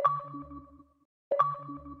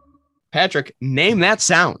 Patrick, name that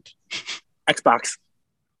sound. Xbox.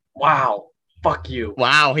 Wow. Fuck you.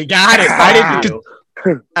 Wow, he got it. I didn't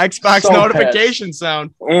Xbox So notification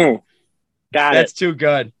sound. Got That's it. too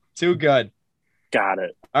good. Too good. Got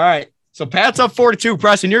it. All right. So Pat's up 4-2.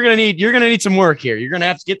 Preston, you're gonna need some work here. You're gonna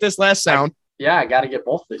have to get this last sound. Yeah, I got to get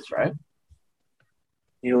both these right.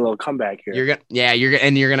 Need a little comeback here. You're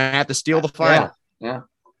gonna have to steal the final. Yeah.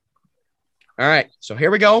 All right. So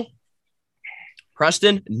here we go.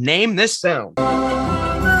 Preston, name this sound.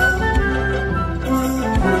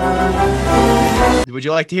 Would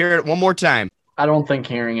you like to hear it one more time? I don't think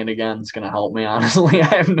hearing it again is gonna help me. Honestly,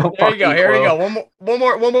 I have no. There you go. fucking Here we clue. go.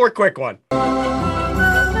 One more quick one.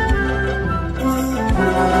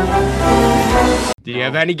 Do you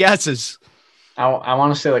have any guesses? I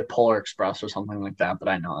want to say like Polar Express or something like that, but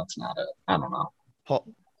I know that's not it. I don't know.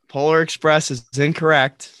 Polar Express is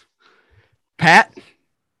incorrect. Pat,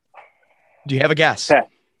 do you have a guess? Pat.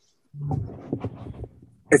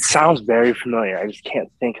 It sounds very familiar. I just can't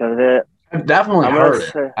think of it. I've definitely I'm heard gonna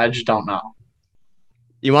it. say- I just don't know.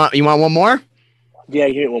 You want one more? Yeah,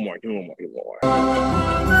 give me one more. Give me one more.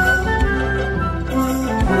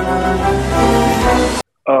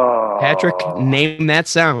 Oh, Patrick, name that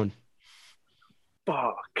sound.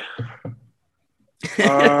 fuck.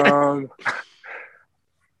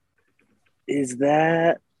 Is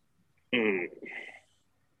that?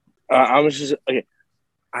 I was just okay.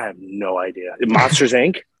 I have no idea. Monsters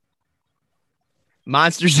Inc.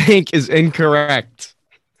 Monsters Inc. is incorrect.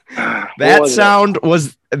 What That was it? sound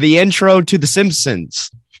was the intro to The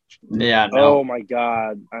Simpsons. Yeah, no. Oh my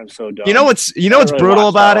god, I'm so dumb. You know what's I really brutal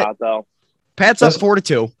watched about that it? a lot, though. Pat's up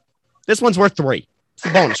 4-2. This one's worth 3. It's the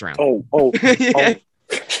bonus round. Oh,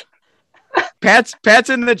 Pat's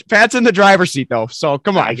in the driver's seat though. So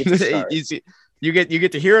come on. I get to start. you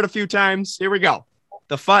get to hear it a few times. Here we go.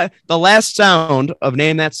 The last sound of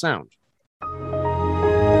name that sound.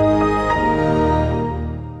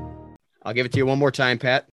 I'll give it to you one more time,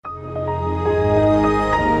 Pat. all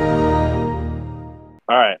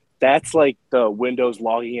right. That's like the Windows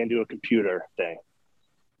logging into a computer thing.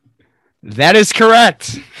 That is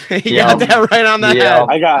correct. You got that right on the Yeah. head.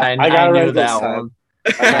 I got I it knew right this that time. one.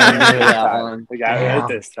 I got I it knew right that this one. time. I got it right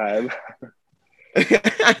this time.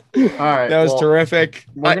 All right. That was well, terrific.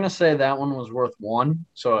 We're gonna say that one was worth 1,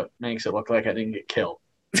 so it makes it look like I didn't get killed.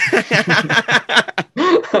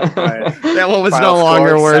 That one was Final no longer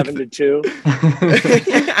score, worth.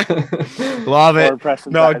 7-2. Love Or it.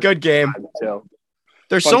 Preston No, tied good game. 5-2.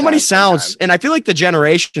 There's Fun so many times, fun sounds, times. and I feel like the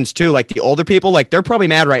generations too, like the older people, like they're probably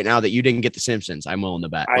mad right now that you didn't get The Simpsons. I'm willing to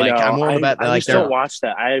bet. I know. I'm willing to bet that I like just don't they're watch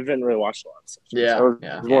that. I haven't really watched a lot of stuff. Yeah, I was,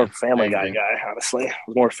 yeah. I was more Yeah, Family I Guy agree. guy, honestly. I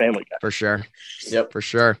was more Family Guy. for sure. Yep. For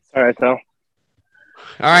sure. All right, though.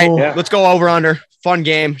 All right, Oh. Yeah. let's go over under. Fun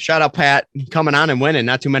game. Shout out Pat coming on and winning.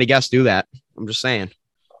 Not too many guests do that. I'm just saying.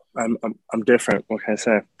 I'm different. What can I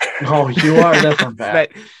say? Oh, you are different, Pat.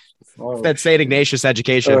 That, Oh, that St. Ignatius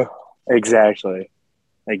education. Exactly.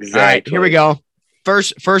 All right, here we go.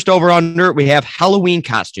 First over under, we have Halloween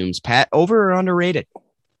costumes. Pat, over or underrated?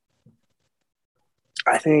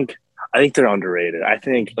 I think they're underrated. I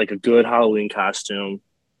think like a good Halloween costume,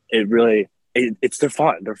 they're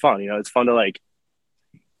fun. They're fun. You know, it's fun to like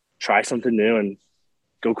try something new and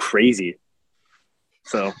go crazy.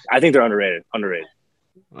 So I think they're underrated.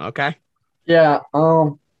 Okay. Yeah.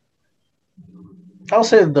 I'll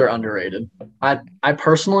say that they're underrated. I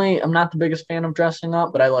personally am not the biggest fan of dressing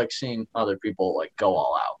up, but I like seeing other people like go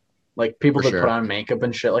all out. Like people For that sure. put on makeup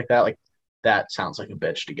and shit like that. Like that sounds like a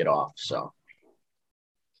bitch to get off. So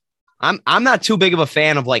I'm not too big of a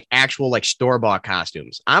fan of like actual like store-bought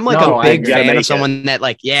costumes. I'm like No, a I big agree. fan Make of it. someone that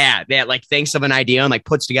like, that like thinks of an idea and like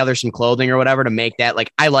puts together some clothing or whatever to make that.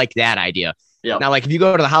 Like, I like that idea. yeah. Now, like if you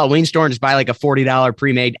go to the Halloween store and just buy like a $40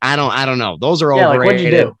 pre-made, I don't know. Those are Yeah, like overrated. what'd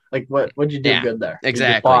you do? Like what'd you do Yeah, good there? You just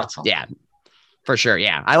Exactly. bought something. Yeah. For sure.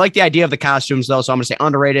 Yeah. I like the idea of the costumes though. So I'm gonna say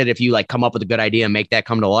underrated if you like come up with a good idea and make that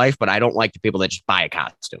come to life, but I don't like the people that just buy a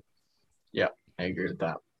costume. I agree with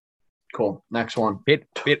that. Cool. Next one. Pete,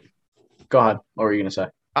 Go ahead. What were you gonna say?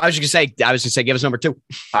 I was just gonna say, give us number 2.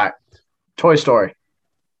 Toy Story.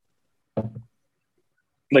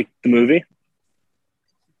 Like the movie?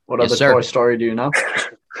 What Yes, other sir. Toy Story do you know?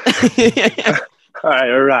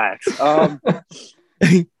 All right.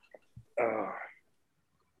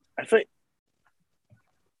 I think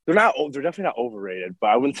they're not. They're definitely not overrated, but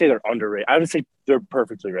I wouldn't say they're underrated. I would say they're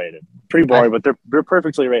perfectly rated. Pretty boring, but they're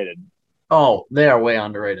perfectly rated. Oh, they are way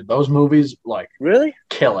underrated. Those movies Really?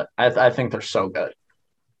 kill it. I think they're so good.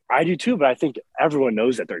 I do too, but I think everyone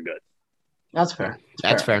knows that they're good. That's fair.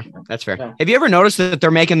 That's fair. That's fair. Yeah. Have you ever noticed that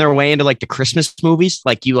they're making their way into like the Christmas movies?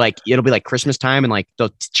 Like it'll be like Christmas time and like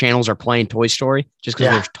the channels are playing Toy Story just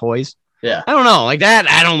because Yeah. there's toys. Yeah. I don't know, like that.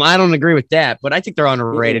 I don't agree with that, but I think they're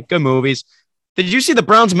underrated. Good movies. Did you see the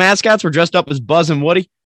Browns mascots were dressed up as Buzz and Woody?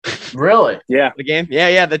 Really? Yeah. The game?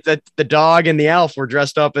 Yeah. The dog and the elf were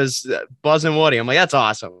dressed up as Buzz and Woody. I'm like, that's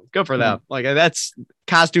awesome. Good for them. Like that's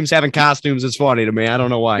costumes having costumes is funny to me. I don't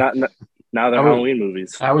know why. Now they're Halloween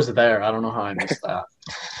movies. I was there. I don't know how I missed that.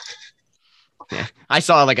 Yeah, I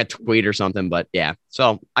saw like a tweet or something, but yeah.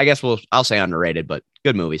 So I guess I'll say underrated, but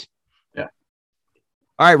good movies. Yeah.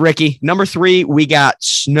 All right, Ricky. Number 3, we got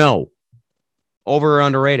Snow. Over or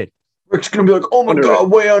underrated? Rick's gonna be like, "Oh my god,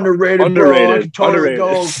 way underrated, bro. I can totally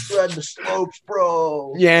go shred the slopes,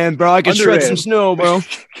 bro. Yeah, bro, I can shred some snow, bro.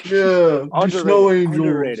 Yeah, snow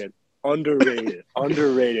angels.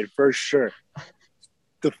 Underrated for sure.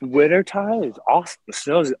 The winter time is awesome. The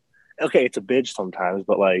snow's okay. It's a bitch sometimes,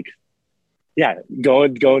 but like, yeah,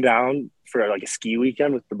 going down for like a ski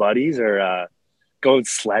weekend with the buddies or going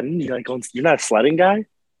sledding. You're not a sledding guy.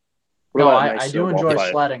 No, I do enjoy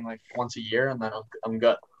sledding like once a year, and then I'm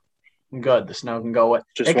good. I'm good. The snow can go away.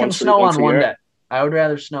 It can snow on one day. I would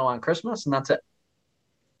rather snow on Christmas, and that's it.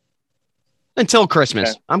 Until Christmas.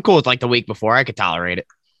 Okay. I'm cool with like the week before. I could tolerate it.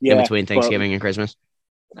 Yeah, in between Thanksgiving and Christmas.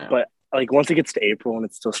 But like once it gets to April and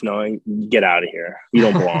it's still snowing, get out of here. You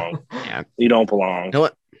don't belong. Yeah. You don't belong. You know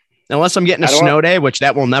what? Unless I'm getting a snow day, which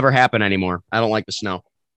that will never happen anymore. I don't like the snow.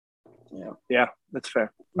 Yeah, that's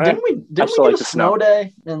fair. Didn't we get a snow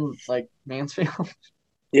day in like Mansfield?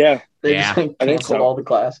 Yeah. They just canceled all the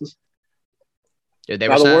classes. Dude, they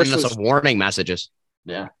were sending us warning messages.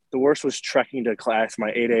 Yeah. The worst was trekking to class,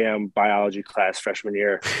 my 8 a.m. biology class freshman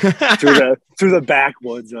year, through the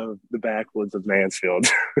backwoods of Mansfield,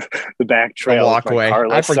 the back trail. Walkway.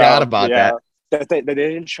 I forgot about that. They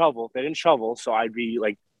didn't shovel. They didn't shovel, so I'd be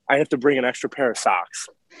like, I have to bring an extra pair of socks,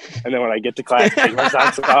 and then when I get to class, take my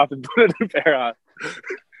socks off and put a new pair on,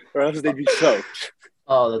 or else they'd be soaked.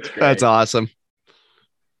 Oh, that's great. That's awesome.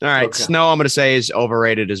 All right, snow. I'm gonna say is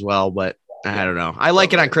overrated as well, but. I don't know. I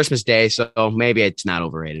like it on Christmas Day, so maybe it's not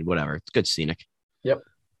overrated. Whatever. It's good scenic. Yep.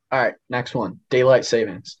 All right. Next one. Daylight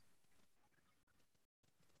savings.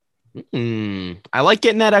 I like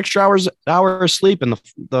getting that extra hour of sleep in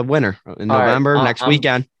the winter in November, next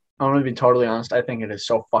weekend. I'm going to be totally honest. I think it is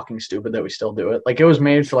so fucking stupid that we still do it. Like it was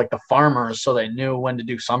made for like the farmers so they knew when to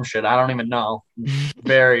do some shit. I don't even know.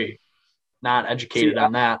 Very not educated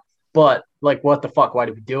on that. But like, what the fuck? Why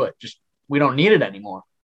do we do it? We don't need it anymore.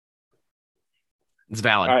 It's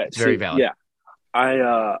valid. Right, it's very valid. Yeah.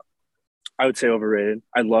 I would say overrated.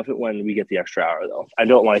 I love it when we get the extra hour though. I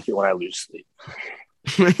don't like it when I lose sleep.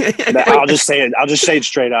 I'll just say it. I'll just say it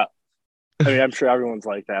straight up. I mean, I'm sure everyone's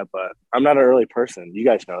like that, but I'm not an early person. You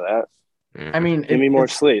guys know that. I mean, give me more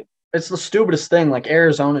sleep. It's the stupidest thing. Like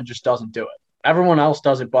Arizona just doesn't do it. Everyone else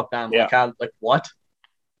does it but them. Yeah. Like what?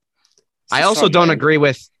 I also don't agree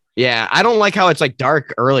with. Yeah, I don't like how it's like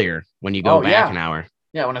dark earlier when you go back an hour.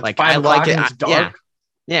 Yeah, when it's like 5 o'clock and it's dark.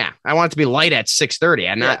 Yeah, I want it to be light at 6:30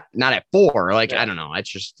 and not at 4. Like I don't know, it's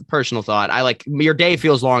just a personal thought. I like your day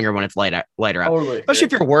feels longer when it's later out. Totally. Especially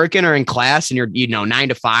if you're working or in class and you're 9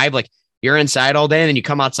 to 5. Like you're inside all day and then you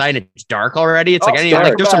come outside and it's dark already. It's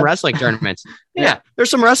there's some wrestling tournaments. There's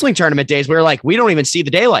some wrestling tournament days where like we don't even see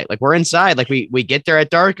the daylight. Like we're inside. Like we get there at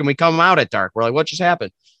dark and we come out at dark. We're like, what just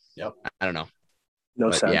happened? Yep. I don't know.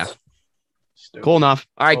 No sense. Yeah. Stupid. Cool enough.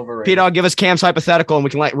 All right, Pete, I'll give us Cam's hypothetical and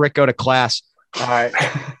we can let Rick go to class. All right.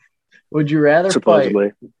 Would you rather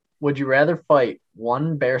fight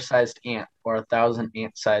one bear-sized ant or 1,000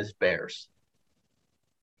 ant-sized bears?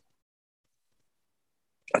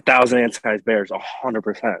 1,000 ant-sized bears,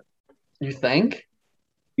 100%. You think?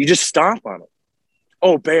 You just stomp on it.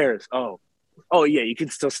 Oh, bears. Oh, yeah. You can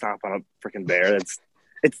still stomp on a freaking bear. It's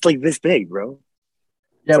like this big, bro.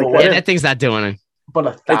 Yeah, but what if, that thing's not doing it. But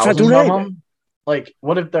 1,000 of them. Like,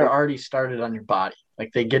 what if they're already started on your body?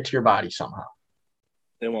 Like, they get to your body somehow.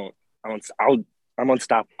 They won't. I'm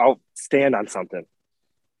unstoppable. I'll stand on something.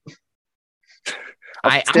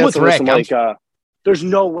 I'm with Rick. There's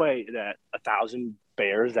no way that 1,000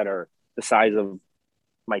 bears that are the size of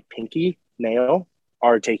my pinky nail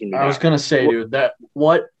are taking me down. I was gonna say, dude, that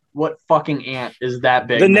what what fucking ant is that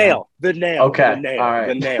big? The man? nail. The nail. Okay, The nail. all right.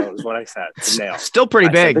 The nail is what I said. The nail. Still pretty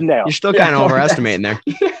I said big. the nail. You're still Yeah, kind of overestimating there.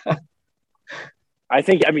 I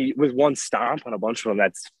think. I mean, with one stomp on a bunch of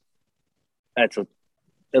them, at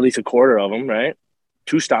least a quarter of them, right?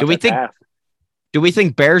 Two stomps. Do we think? half. Do we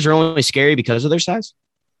think bears are only scary because of their size?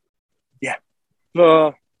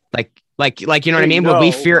 Like you know what I mean? Would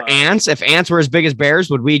we fear ants? If ants were as big as bears,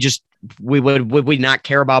 would we not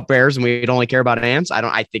care about bears and we'd only care about ants?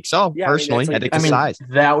 I think so. Yeah, personally. I think the size.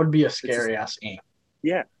 That would be a scary ass ant.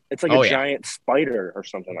 Yeah, it's like a giant spider or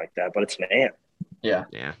something like that, but it's an ant. Yeah.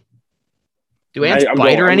 Do ants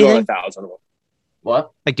bite or anything? 1,000 of them.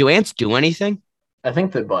 What? Like, do ants do anything? I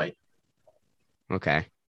think they bite. Okay,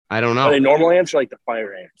 I don't know. Are they normal ants or like the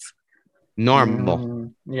fire ants?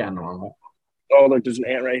 Normal. Yeah, normal. Oh, look, there's an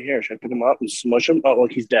ant right here. Should I pick him up and smush him? Oh,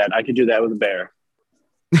 look, he's dead. I could do that with a bear.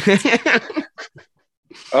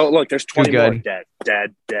 Oh, look, there's 20 more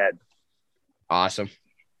dead. Awesome.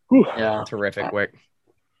 Whew. Yeah. Terrific, Wick.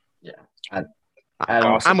 Yeah.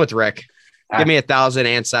 I'm with Rick. Give me 1,000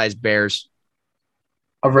 ant-sized bears.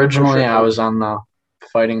 Originally, I was on the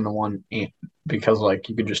fighting the one ant because, like,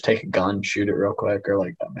 you could just take a gun, shoot it real quick, or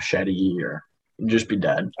like a machete, or you'd just be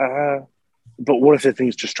dead. But what if the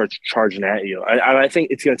thing just starts charging at you? I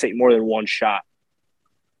think it's going to take more than one shot.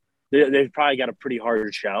 They've probably got a pretty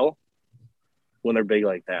hard shell when they're big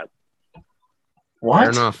like that. What? Fair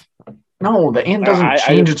enough. No, the ant doesn't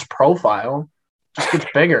change its profile. It just gets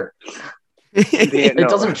bigger. It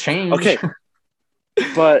doesn't change. Okay.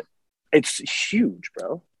 But it's huge,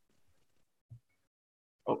 bro.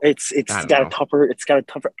 It's got a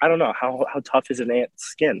tougher. I don't know how tough is an ant's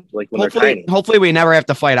skin, like when they're tiny. Hopefully, we never have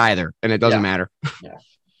to fight either, and it doesn't matter. Yeah,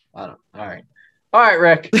 I don't. All right,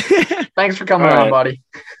 Rick. Thanks for coming on, buddy.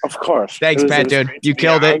 Of course. Thanks, Pat, dude. You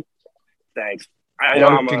killed it. Thanks.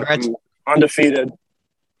 I'm undefeated.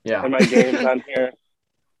 Yeah. In my games on here.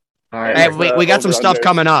 All right. Hey, we got some stuff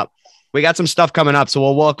coming up. So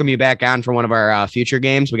we'll welcome you back on for one of our future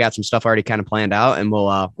games. We got some stuff already kind of planned out, and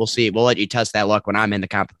we'll see. We'll let you test that luck when I'm in the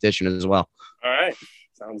competition as well. All right,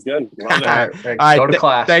 sounds good. Love it. All right, Rick, go to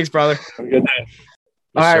class. Thanks, brother. Have a good day.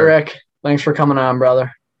 All right, Rick. Thanks for coming on,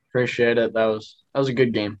 brother. Appreciate it. That was a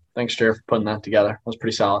good game. Thanks, Jared, for putting that together. That was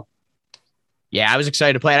pretty solid. Yeah, I was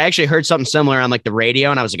excited to play it. I actually heard something similar on like the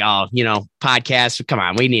radio, and I was like, oh, podcast. Come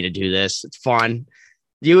on, we need to do this. It's fun.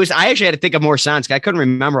 I actually had to think of more sounds because I couldn't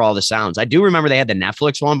remember all the sounds. I do remember they had the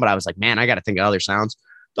Netflix one, but I was like, man, I got to think of other sounds.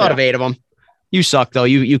 Thought of 8 of them. You suck though.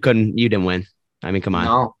 You didn't win. I mean, come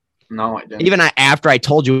on. No, I didn't. Even after I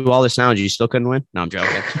told you all the sounds, you still couldn't win. No, I'm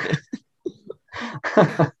joking.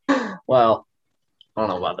 Well, I don't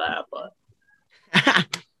know about that, but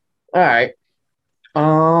all right.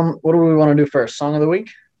 What do we want to do first? Song of the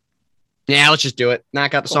week? Yeah, let's just do it.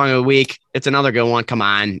 Knock out the song of the week. It's another good one. Come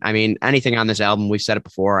on. I mean, anything on this album, we've said it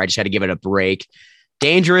before. I just had to give it a break.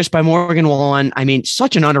 Dangerous by Morgan Wallen. I mean,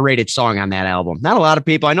 such an underrated song on that album. Not a lot of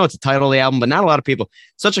people. I know it's the title of the album, but not a lot of people.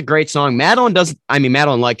 Such a great song. Madeline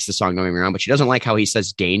likes the song, don't get me wrong, but she doesn't like how he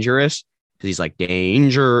says dangerous because he's like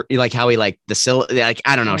danger. Like how he I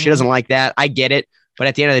don't know. She doesn't like that. I get it. But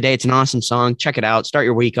at the end of the day, it's an awesome song. Check it out. Start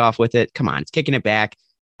your week off with it. Come on. It's kicking it back.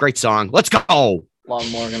 Great song. Let's go. Love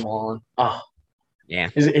Morgan Wallen. Oh, yeah.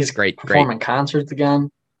 He's great. Performing concerts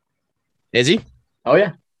again. Is he? Oh,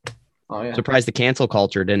 yeah. Surprised the cancel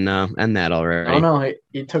culture didn't end that already. I don't know.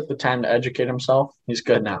 He took the time to educate himself. He's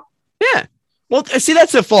good now. Yeah. Well, see,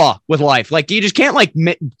 that's the flaw with life. Like, you just can't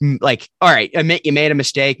all right, admit you made a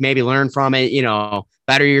mistake, maybe learn from it,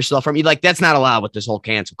 better yourself from it. Like, that's not allowed with this whole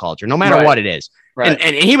cancel culture, no matter what it is. Right.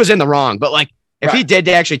 And he was in the wrong, but if he did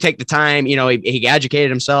actually take the time, he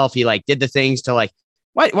educated himself, he did the things to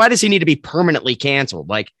why does he need to be permanently canceled?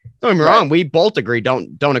 Don't get me wrong. We both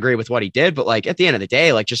don't agree with what he did, but at the end of the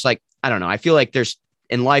day, I don't know. I feel like there's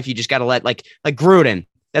in life, you just got to let like Gruden.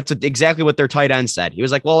 That's exactly what their tight end said. He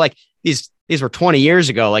was like, well, these were 20 years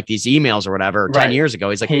ago, these emails or whatever, 10 years ago.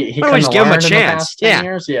 He's like, why don't we just give him a chance?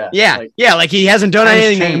 Yeah. He hasn't done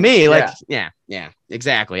anything to me. Yeah,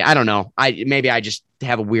 exactly. I don't know. Maybe I just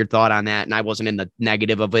have a weird thought on that and I wasn't in the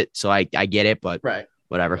negative of it. So I get it, but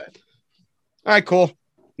whatever. Right. All right, cool.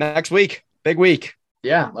 Next week, big week.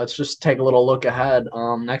 Yeah. Let's just take a little look ahead.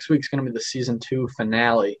 Next week's going to be the season 2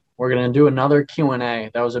 finale. We're going to do another Q&A.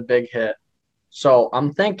 That was a big hit. So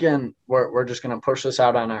I'm thinking we're just going to push this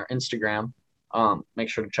out on our Instagram. Make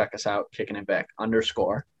sure to check us out, Kicking It Back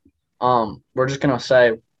 _. We're just going to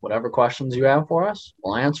say whatever questions you have for us,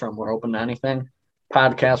 we'll answer them. We're open to anything,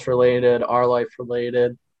 podcast related, our life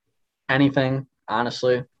related, anything,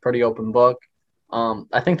 honestly, pretty open book.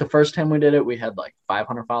 I think the first time we did it, we had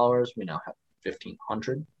 500 followers. We now have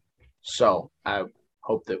 1,500. So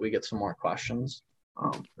hope that we get some more questions.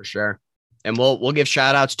 For sure. And we'll give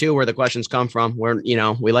shout outs too where the questions come from. Where,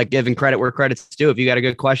 we like giving credit where credit's due. If you got a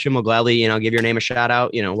good question, we'll gladly, give your name a shout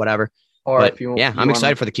out, whatever. Or but, if you I'm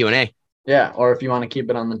excited for the Q&A. Yeah. Or if you want to keep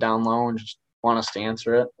it on the down low and just want us to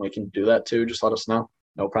answer it, we can do that too. Just let us know.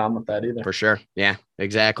 No problem with that either. For sure. Yeah,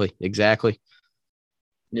 exactly.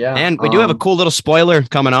 Yeah. And we do have a cool little spoiler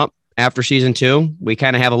coming up after season 2. We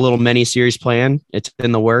kind of have a little mini series plan. It's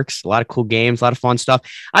in the works. A lot of cool games, a lot of fun stuff.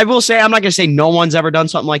 I will say, I'm not going to say no one's ever done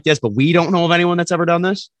something like this, but we don't know of anyone that's ever done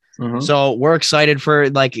this. Mm-hmm. So we're excited for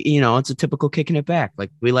it's a typical kicking it back.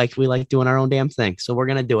 Like we like doing our own damn thing. So we're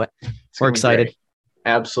going to do it. We're excited. Great.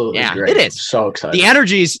 Absolutely. Yeah, great. It is. So excited. The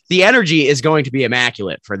energy is going to be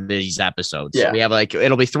immaculate for these episodes. Yeah. We have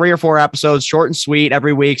it'll be 3 or 4 episodes, short and sweet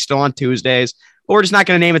every week, still on Tuesdays. But we're just not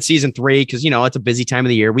going to name it season 3 because, it's a busy time of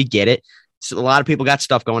the year. We get it. So a lot of people got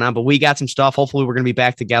stuff going on, but we got some stuff. Hopefully we're going to be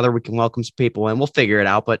back together. We can welcome some people and we'll figure it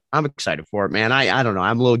out, but I'm excited for it, man. I don't know.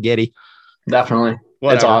 I'm a little giddy. Definitely.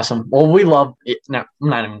 Whatever. It's awesome. Well, we love it. No, I'm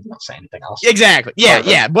not even going to say anything else. Exactly.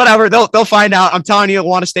 Yeah. Whatever. They'll find out. I'm telling you, you'll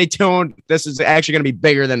want to stay tuned. This is actually going to be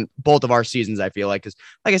bigger than both of our seasons, I feel like. Because,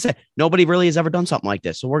 like I said, nobody really has ever done something like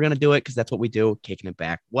this. So we're going to do it because that's what we do, kicking it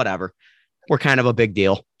back. Whatever. We're kind of a big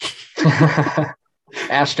deal.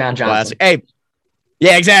 Ask John Johnson. Hey.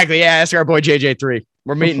 Yeah, exactly. Yeah, ask our boy JJ3.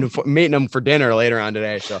 We're meeting him for dinner later on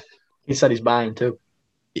today. So he said he's buying too.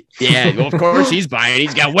 Yeah, well, of course he's buying.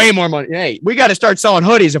 He's got way more money. Hey, we got to start selling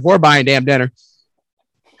hoodies if we're buying damn dinner.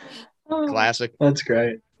 Classic. That's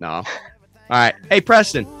great. No. All right. Hey,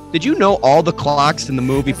 Preston, did you know all the clocks in the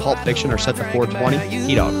movie Pulp Fiction are set to 420?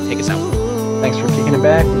 T-Dog, take us out. Thanks for kicking it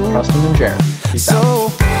back with Preston and Jared. Peace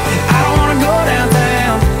out. I don't want to go down